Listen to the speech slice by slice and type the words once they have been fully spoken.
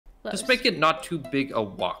Just make it not too big a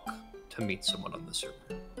walk to meet someone on the server.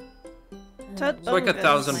 It's like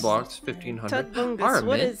 1,000 blocks, 1,500. Tudbungus,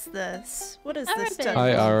 what is this? What is this, Tudbungus?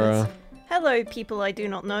 Hi, Ara. Hello, people I do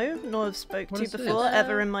not know, nor have spoke to before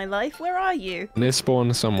ever in my life. Where are you? Near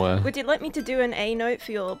spawn somewhere. Would you like me to do an A note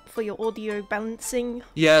for your audio balancing?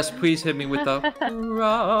 Yes, please hit me with the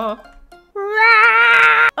rah.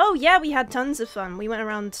 Oh yeah, we had tons of fun. We went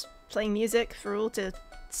around playing music for all to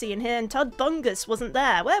see and hear, and Tudbungus wasn't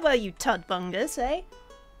there. Where were you, Tudbungus, eh?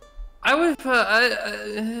 I was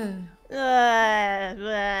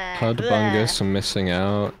Tudbungus, I'm missing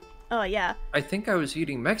out. Oh yeah. I think I was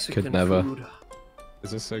eating Mexican Could never. food.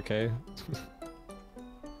 Is this okay?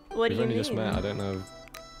 What do you We've only mean? just met, I don't know.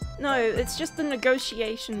 No, it's just the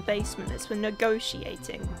negotiation basement. It's for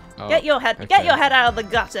negotiating. Oh, get your head out of the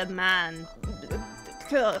gutter, man.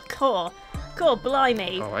 Cool,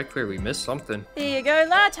 blimey. Oh, I clearly missed something. Here you go,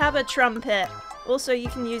 lad. Have a trumpet. Also, you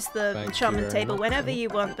can use the enchantment table much. whenever you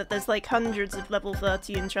want, but there's like hundreds of level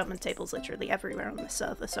 30 enchantment tables literally everywhere on the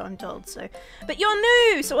server, so I'm told. So, but you're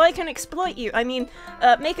new, so I can exploit you. I mean,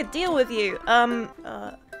 make a deal with you.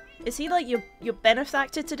 Is he like your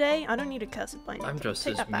benefactor today? I don't need a cursed by name. I'm just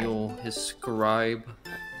Take his that back. mule, his scribe.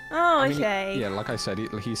 Oh, I mean, okay. yeah, like I said,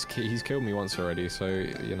 he's killed me once already, so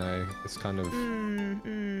you know it's kind of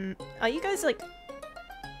Are you guys like?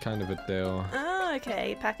 kind of a deal. Oh,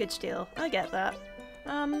 okay, package deal. I get that.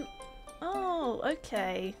 Oh,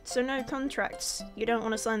 okay. So no contracts. You don't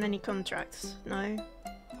want to sign any contracts, no?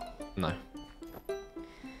 No.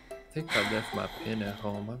 I think I left my pin at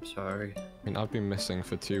home. I'm sorry. I mean, I've been missing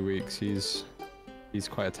for 2 weeks. He's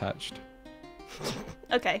quite attached.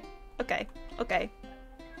 Okay.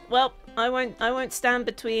 Well, I won't stand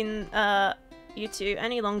between you two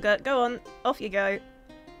any longer. Go on, off you go.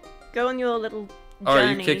 Go on your little journey. Oh,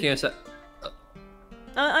 are you kicking us out?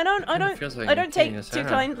 I don't take us too out.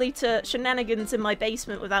 kindly to shenanigans in my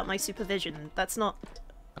basement without my supervision. That's not.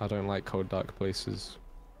 I don't like cold, dark places.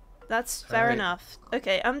 That's fair enough.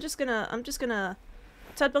 Okay, I'm just gonna.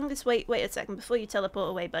 Tudbungus, wait a second before you teleport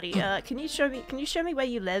away, buddy. Can you show me where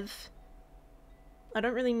you live? I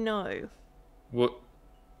don't really know. What?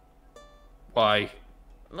 Why?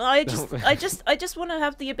 I just want to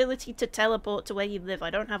have the ability to teleport to where you live. I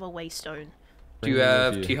don't have a waystone. Do you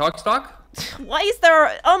have T-Hawk stock? Why is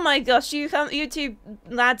there? Oh my gosh! You two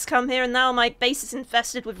lads come here, and now my base is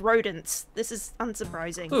infested with rodents. This is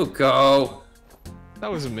unsurprising. Oh, go. That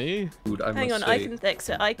wasn't me. Dude, Hang on, I can fix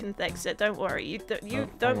it. Don't worry.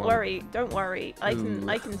 Don't worry.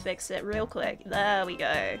 I can fix it real quick. There we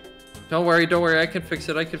go. Don't worry. I can fix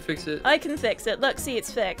it. I can fix it. Look, see,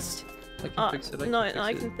 it's fixed. I can fix it.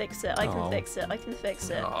 I can fix it. I can fix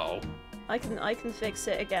it. Oh. I can fix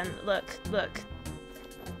it again. Look.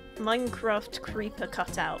 Minecraft creeper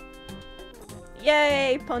cutout.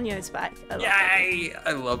 Yay! Ponyo's back. Yay!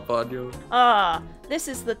 I love Ponyo. Ah, this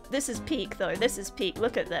is peak though. This is peak.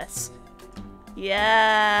 Look at this.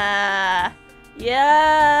 Yeah.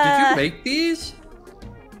 Did you make these?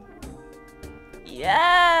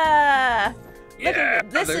 Yeah. Look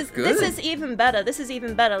at this. Good. This is even better.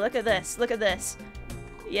 Look at this.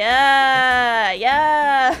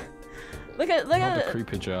 Yeah. Look at The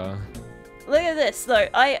creeper jar. Look at this though.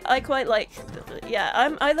 I quite like. Yeah,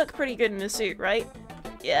 I look pretty good in the suit, right?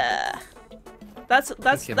 Yeah. That's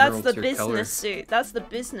the business suit. That's the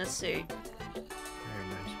business suit.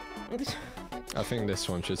 Very nice. I think this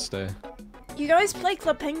one should stay. You guys play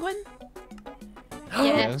Club Penguin?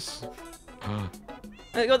 Yes. I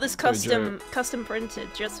got this custom printed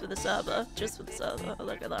just for the server.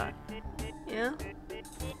 Look at that. Yeah.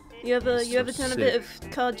 You ever done a bit of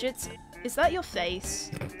card jits? Is that your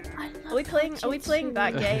face? Are we playing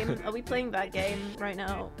that game? Are we playing that game right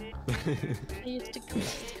now?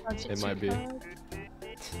 It might be.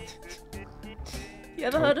 You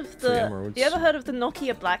ever heard of the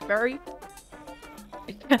Nokia BlackBerry?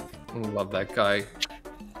 Love that guy.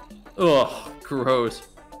 Ugh, gross.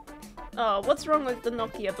 Oh, what's wrong with the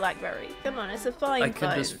Nokia BlackBerry? Come on, it's a fine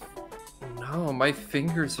phone. No, my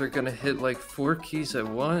fingers are gonna hit like 4 keys at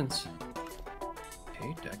once. I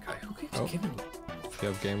hate that guy. Who keeps giving me? You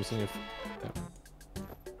have games on your...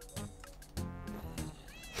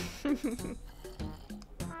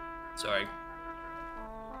 Sorry.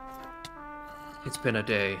 It's been a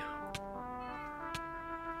day.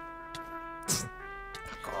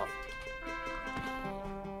 Fuck off.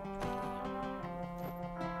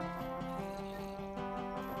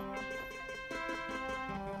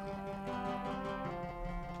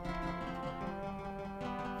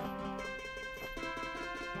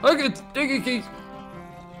 Look, it's digging keys.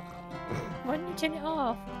 Why didn't you turn it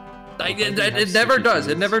off? It never does.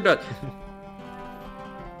 It never does.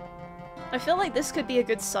 I feel like this could be a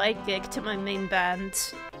good side gig to my main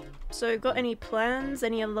band. So, got any plans?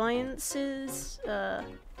 Any alliances?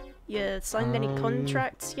 You signed any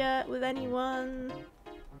contracts yet with anyone?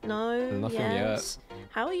 No? Nothing yes? Yet.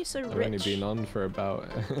 How are you so rich? I've only been on for about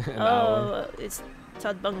an hour. Oh, it's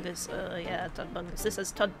Tudbungus. Yeah, Tudbungus. This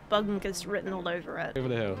has Tudbungus written all over it. Over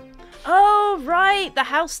the hill. Oh, right! The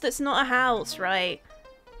house that's not a house, right.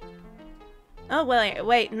 Oh,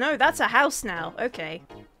 wait, no, that's a house now. Okay.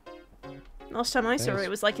 Last time I saw it, it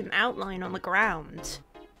was like an outline on the ground.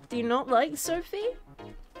 Do you not like Sophie?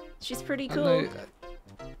 She's pretty cool.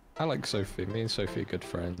 I like Sophie. Me and Sophie are good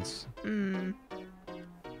friends.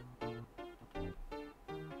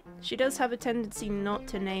 She does have a tendency not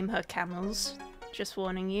to name her camels. Just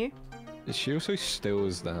warning you. She also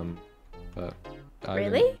steals them, but I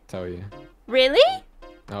Really? didn't tell you. Really?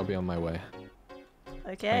 I'll be on my way.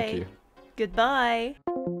 Okay. Thank you. Goodbye.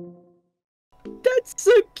 That's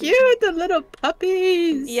so cute, the little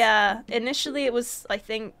puppies! Yeah, initially it was, I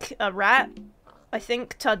think, a rat. I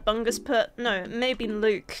think Tudbungus maybe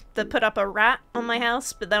Luke, that put up a rat on my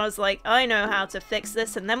house, but then I was like, I know how to fix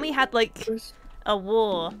this, and then we had, like, a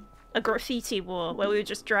war. A graffiti war, where we were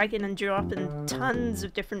just dragging and dropping tons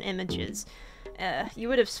of different images. You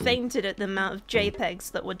would have fainted at the amount of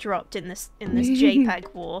JPEGs that were dropped in this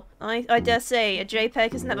JPEG war. I dare say, a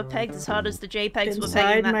JPEG has never pegged as hard as the JPEGs were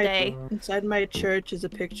pegging that day. Inside my church is a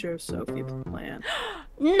picture of Sophie plant.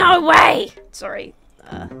 No way! Sorry.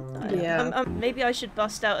 Yeah. Maybe I should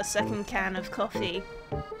bust out a second can of coffee.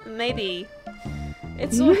 Maybe.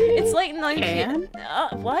 It's like 9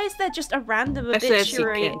 why is there just a random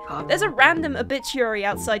obituary? There's a random obituary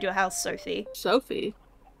outside your house, Sophie. Sophie?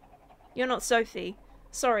 You're not Sophie.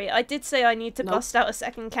 Sorry, I did say I need to bust out a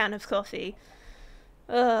second can of coffee.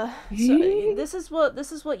 So this is what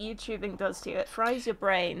YouTubing does to you. It fries your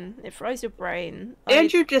brain. It fries your brain.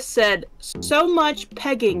 Andrew just said, so much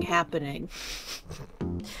pegging happening.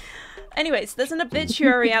 Anyways, there's an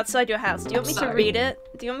obituary outside your house. Do you want me to read it?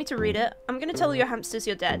 Do you want me to read it? I'm gonna tell your hamsters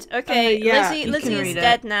you're dead. Okay, yeah, Lizzie is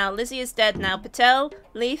dead now. Lizzie is dead now. Patel,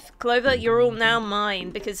 Leaf, Clover, you're all now mine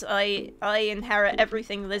because I inherit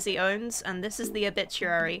everything Lizzie owns, and this is the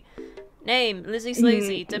obituary. Name, Lizzie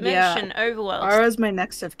Sleazy. Dimension, Overworld. Ara's my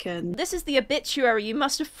next of kin. This is the obituary you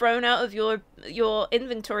must have thrown out of your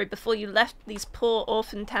inventory before you left these poor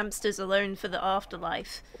orphaned hamsters alone for the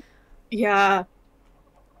afterlife. Yeah.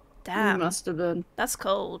 Damn. It must have been. That's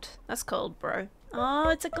cold. That's cold, bro. Oh,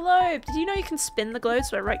 it's a globe. Did you know you can spin the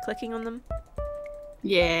globes by right-clicking on them?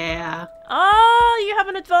 Yeah. Oh, you have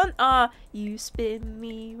an advantage. Ah, you spin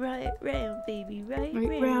me right round, baby, right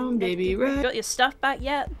round, baby, right. Got your stuff back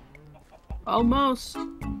yet? Almost.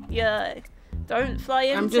 Yeah. Don't fly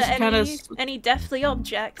into any deathly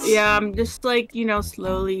objects. Yeah, I'm just like, you know,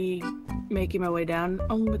 slowly making my way down.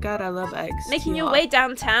 Oh my god, I love eggs. Making your way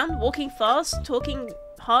downtown, walking fast, talking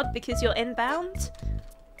hard because you're inbound.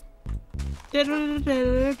 What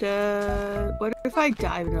if I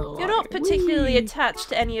dive in a water? You're not particularly attached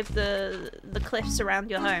to any of the cliffs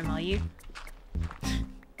around your home, are you?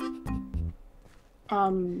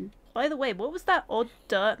 By the way, what was that odd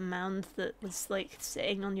dirt mound that was like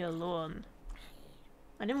sitting on your lawn?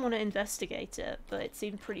 I didn't want to investigate it, but it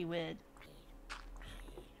seemed pretty weird.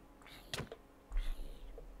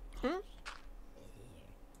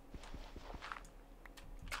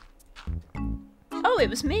 Oh, it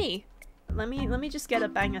was me. Let me just get a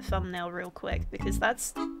banger thumbnail real quick because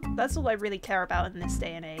that's all I really care about in this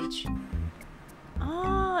day and age.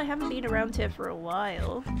 Oh, I haven't been around here for a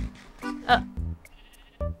while.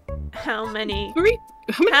 How many?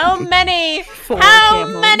 How many? How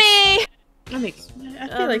many? I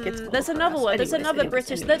feel like it's there's another word. There's another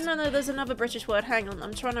British. No, there's another British word. Hang on,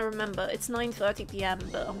 I'm trying to remember. It's 9:30 p.m.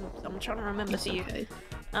 but I'm trying to remember for you.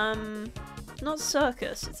 Not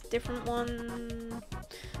circus. It's a different one.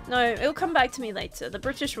 No, it'll come back to me later. The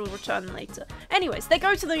British will return later. Anyways, they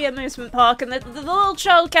go to the amusement park and the little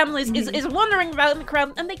child camel is wandering around the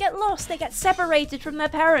crowd and they get lost. They get separated from their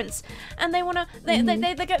parents and they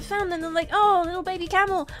get found and they're like, oh, little baby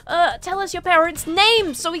camel, tell us your parents'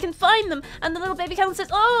 names so we can find them. And the little baby camel says,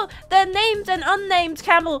 oh, they're named and unnamed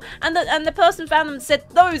camel. And the person found them and said,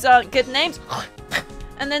 those aren't good names.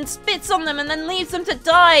 And then spits on them and then leaves them to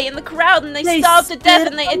die in the crowd and they starve to death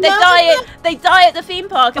and they die at the theme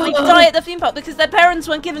park and they die at the theme park because their parents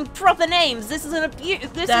weren't given proper names. This is an abuse.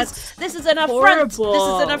 This is an affront. Horrible. This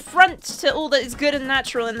is an affront to all that is good and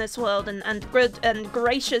natural in this world and good and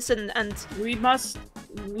gracious and we must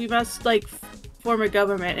like form a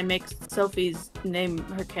government and make Sophie's name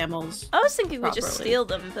her camels. I was thinking we just properly. steal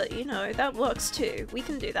them, but you know, that works too. We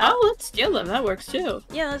can do that. Oh, let's steal them. That works too.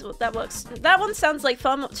 Yeah, that works. That one sounds like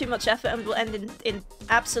far too much effort and will end in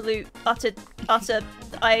absolute, utter.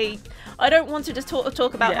 I don't want to just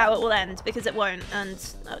talk about how it will end, because it won't. And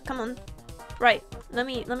come on, right? Let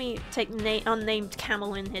me take unnamed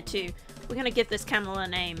camel in here too. We're gonna give this camel a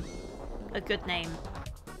name, a good name.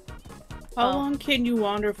 How long can you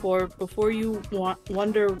wander for before you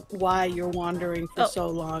wonder why you're wandering for so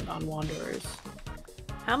long on Wanderers?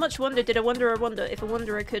 How much wonder did a wanderer wonder if a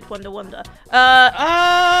wanderer could wonder?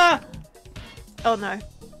 Ah! Oh no.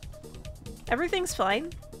 Everything's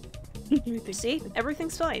fine. See?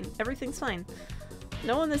 Everything's fine. Everything's fine.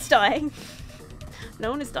 No one is dying. No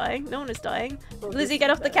one is dying. No one is dying. Well, Lizzie, get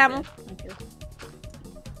off the camel. Okay.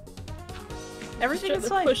 Everything is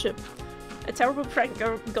fine. Push him. A terrible prank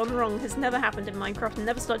gone wrong has never happened in Minecraft and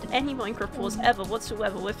never started any Minecraft wars ever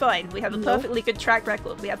whatsoever. We're fine. We have a perfectly good track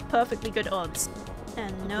record. We have perfectly good odds.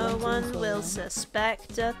 And no one will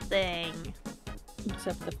suspect a thing.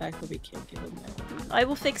 Except the fact that we can't give him that. I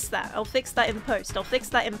will fix that. I'll fix that in post. I'll fix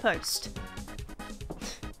that in post.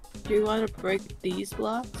 Do you want to break these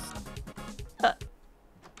blocks?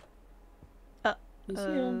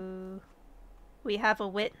 We have a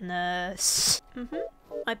witness.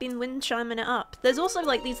 I've been wind chiming it up. There's also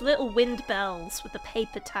like these little wind bells with the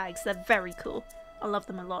paper tags. They're very cool. I love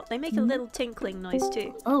them a lot. They make a little tinkling noise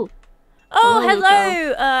too. Oh. Oh,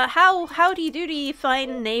 hello! How do you do,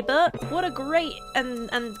 fine neighbor? What a great and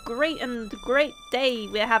great day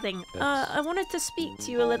we're having. Yes. I wanted to speak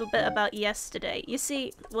to you a little bit about yesterday. You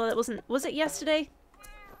see, well, it wasn't. Was it yesterday?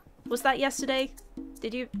 Was that yesterday?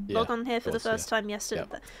 Did you log on here for the first time yesterday?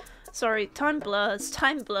 Yep. Sorry, time blurs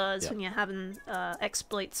when you're having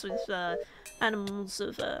exploits with animals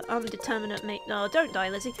of undeterminate no, don't die,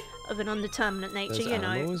 Lizzie. Of an undeterminate nature, There's you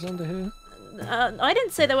know. animals under here? I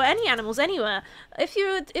didn't say there were any animals anywhere. If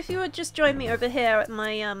you would just join me over here at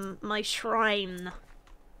my my shrine.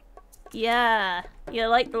 Yeah, you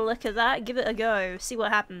like the look of that? Give it a go. See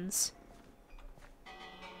what happens.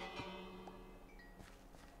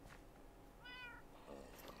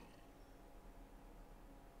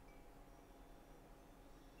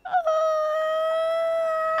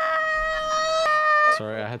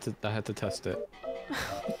 Sorry, I had to test it.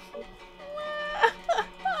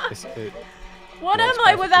 What am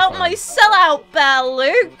I without my sellout bell,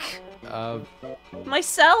 Luke?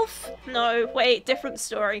 Myself? No, wait, different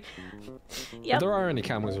story. If there are any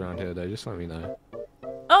camels around here, though, just let me know.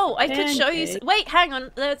 Oh, I could show you. Wait, hang on.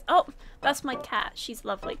 Oh, that's my cat. She's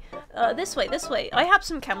lovely. This way, this way. I have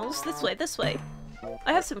some camels. This way, this way.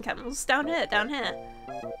 I have some camels. Down here, down here.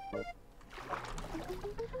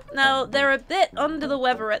 Now, they're a bit under the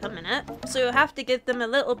weather at the minute, so you'll have to give them a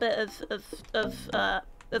little bit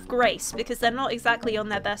of grace, because they're not exactly on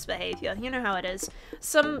their best behaviour. You know how it is.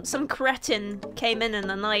 Some cretin came in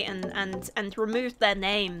the night and removed their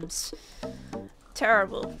names.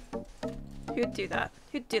 Terrible. Who'd do that?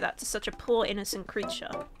 Who'd do that to such a poor innocent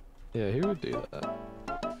creature? Yeah, who would do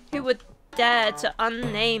that? Who would dare to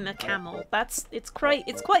unname a camel? It's quite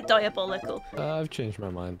diabolical. I've changed my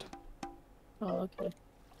mind. Oh, okay.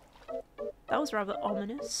 That was rather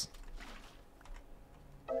ominous.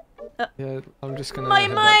 Yeah, I'm just gonna my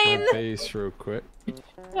head mine! back to my base real quick.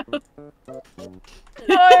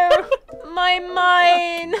 No! My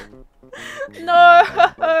mine!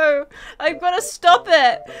 No! I've got to stop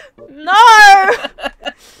it! No!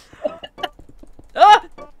 Oh!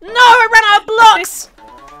 No! I ran out of blocks!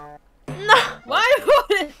 No! Why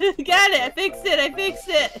would it? Got it! I fixed it! I fixed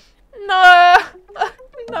it! No!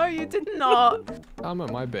 No, you did not. I'm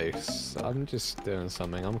at my base. I'm just doing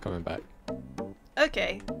something. I'm coming back.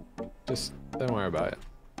 Okay. Just don't worry about it.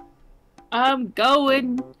 I'm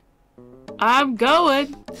going. I'm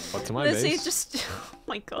going. What, to my Lizzie, base? just oh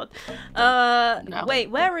my god. No.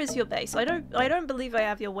 Wait, where is your base? I don't believe I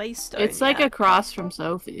have your waystone. It's like yet. across from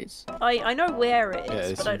Sophie's. I know where it Yeah,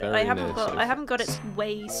 is, it's but I very haven't near got Sophie's. its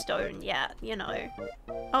waystone yet, you know.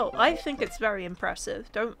 Oh, I think it's very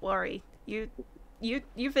impressive. Don't worry.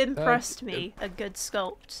 You've impressed me. A good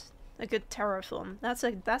sculpt. A good terraform. That's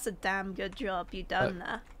a damn good job you done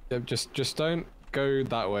there. Yeah, just don't go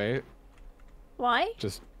that way. Why?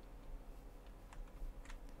 Just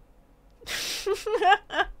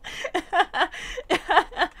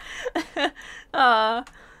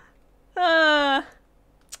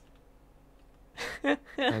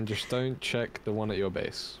and just don't check the one at your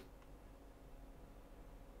base.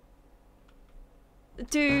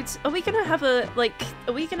 Dude, are we gonna have a, like,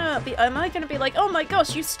 am I gonna be like, oh my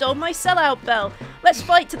gosh, you stole my sellout bell? Let's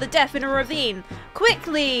fight to the death in a ravine.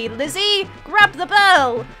 Quickly, Lizzie, grab the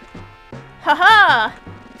bell. Haha.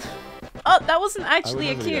 Oh, that wasn't actually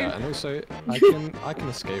a cue. And also, I can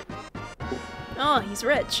escape. Oh, he's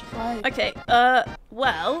rich. Why? Okay,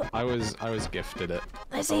 well... I was gifted it.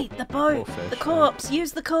 Lizzie, Oh, the boat, poor fish, the corpse,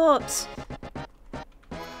 use the corpse.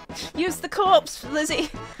 Use the corpse, Lizzie.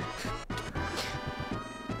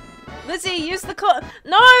 Lizzie, use the corpse.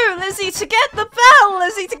 No, Lizzie, to get the bell,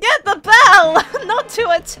 Lizzie, to get the bell, not to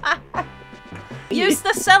attack. Use the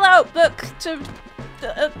sellout book to...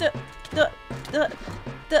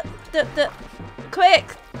 Quick!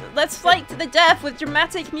 Let's fight to the death with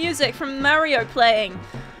dramatic music from Mario playing.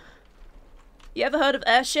 You ever heard of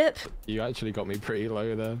Airship? You actually got me pretty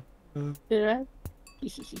low there. Did I?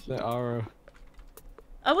 The arrow.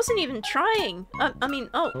 I wasn't even trying. I mean,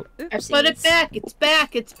 I oopsies. put it back. It's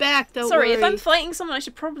back. It's back. Don't Sorry, worry. if I'm fighting someone, I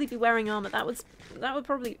should probably be wearing armor. That would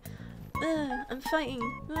probably. I'm fighting.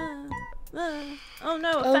 Oh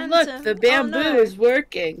no, a Oh phantom. look, the bamboo oh, no. is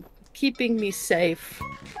working, keeping me safe.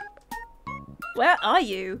 Where are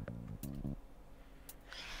you?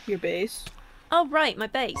 Your base. Oh right, my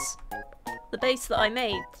base. The base that I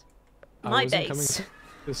made. My base.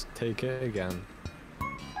 Just take it again.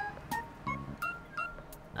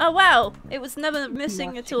 Oh wow, it was never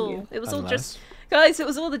missing at all. you. It was all Unless. just... Guys, it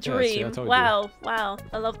was all the Yeah, see, dream. I told you. Wow, wow.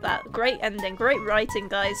 I love that. Great ending, great writing,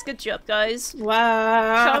 guys. Good job, guys.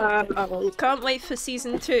 Wow. Can't wait for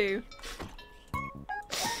season 2.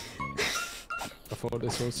 I thought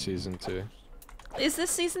this was season 2. Is this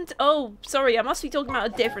season 2? Oh, sorry, I must be talking about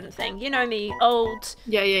a different thing. You know me, old,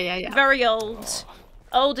 Yeah. very old,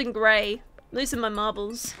 old and grey. Losing my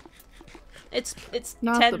marbles. It's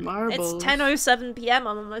Not 10. the marbles. It's 10:07 p.m.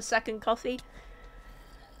 I'm on my second coffee.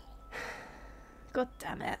 God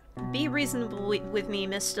damn it. Be reasonable with me,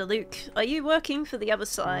 Mr. Luke. Are you working for the other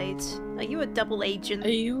side? Are you a double agent? Are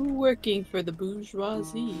you working for the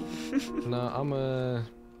bourgeoisie? No, I'm a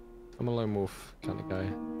lone wolf kind of guy.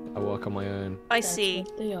 I work on my own. I That's see.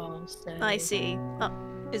 what they all say. I see. Oh,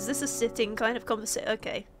 is this a sitting kind of conversation?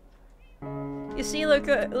 Okay. You see,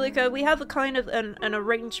 Luca, we have a kind of an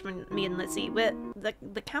arrangement, me and Lizzie. We're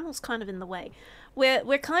the camel's kind of in the way. We're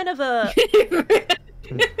kind of a.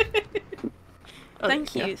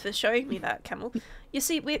 Thank you for showing me that, camel. You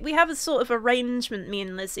see, we have a sort of arrangement, me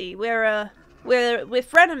and Lizzie. We're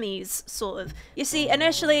frenemies, sort of. You see,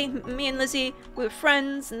 initially, me and Lizzie, we were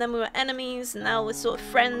friends, and then we were enemies, and now we're sort of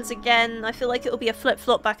friends again. I feel like it'll be a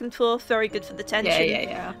flip-flop back and forth. Very good for the tension.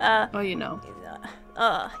 Yeah. Oh, you know.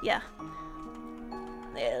 Yeah.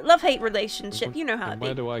 Love-hate relationship, you know how it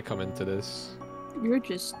Where be. do I come into this? You're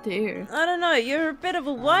just there. I don't know, you're a bit of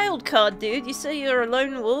a wild card, dude. You say you're a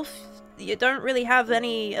lone wolf. You don't really have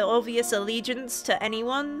any obvious allegiance to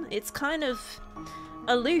anyone. It's kind of...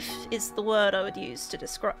 aloof is the word I would use to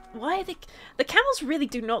describe... Why are the camels really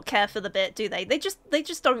do not care for the bit, do they? They just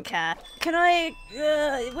don't care. Can I...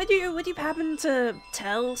 would you happen to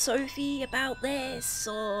tell Sophie about this,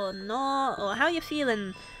 or not? Or how you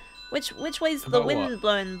feeling? Which way's the About wind what?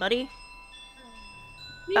 blowing, buddy?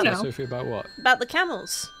 You know. Sophie, about what? About the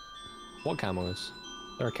camels. What camels?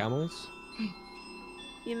 There are camels?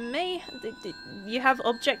 You may... you have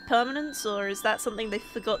object permanence, or is that something they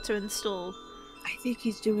forgot to install? I think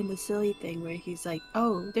he's doing the silly thing where he's like,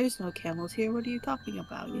 oh, there's no camels here, what are you talking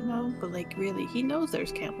about, you know? But like, really, he knows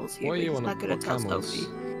there's camels here, What but are you he's on not gonna what tell camels? Sophie.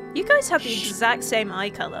 You guys have the exact same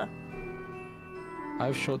eye color. I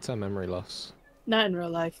have short-term memory loss. Not in real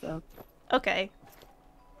life, though. Okay.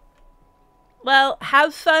 Well,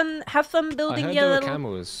 have fun I building heard your there were little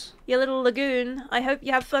camels. lagoon. I hope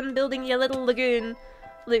you have fun building your little lagoon,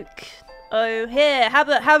 Luke. Oh, here, have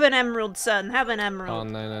an emerald, son. Have an Oh emerald.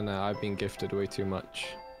 no! I've been gifted way too much.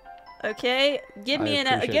 Okay, give I me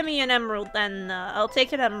appreciate- an emerald then. I'll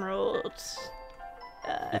take an emerald.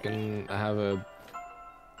 You can have a.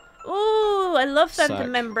 Ooh, I love phantom Sack.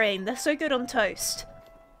 membrane. They're so good on toast.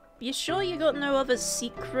 You sure you got no other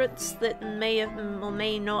secrets that may have, or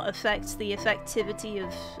may not affect the effectivity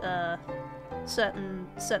of certain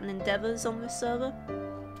endeavors on this server?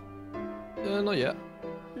 Not yet.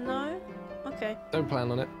 No? Okay. Don't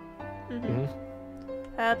plan on it.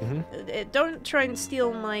 Don't try and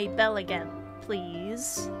steal my bell again,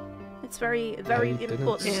 please. It's very I important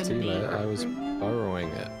didn't to steal me. it. I was borrowing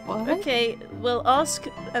it. What? Okay, well ask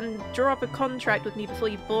and draw up a contract with me before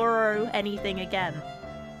you borrow anything again.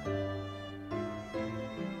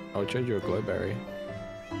 I'll trade you a glowberry.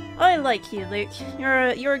 I like you, Luke.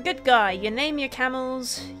 You're a good guy. You name your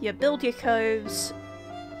camels, you build your coves.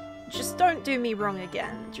 Just don't do me wrong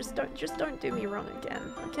again. Just don't do me wrong again,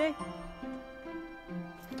 okay?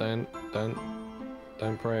 Don't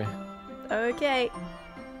pray. Okay.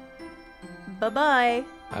 Bye-bye.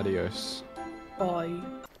 Adios. Bye.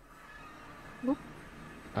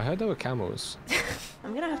 I heard there were camels.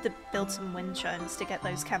 I'm gonna have to build some wind chimes to get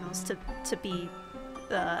those camels to be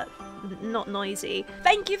not noisy.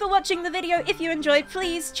 Thank you for watching the video. If you enjoyed,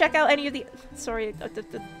 please check out any of the... Sorry,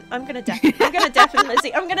 I'm gonna deafen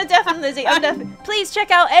Lizzie. Please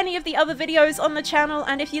check out any of the other videos on the channel,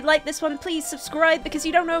 and if you like this one, please subscribe, because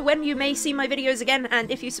you don't know when you may see my videos again,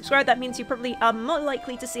 and if you subscribe, that means you probably are more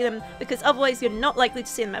likely to see them, because otherwise you're not likely to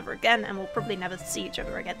see them ever again, and we'll probably never see each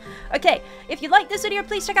other again. Okay, if you like this video,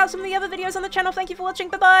 please check out some of the other videos on the channel. Thank you for watching.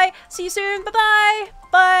 Bye-bye. See you soon. Bye-bye.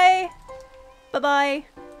 Bye.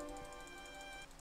 Bye-bye.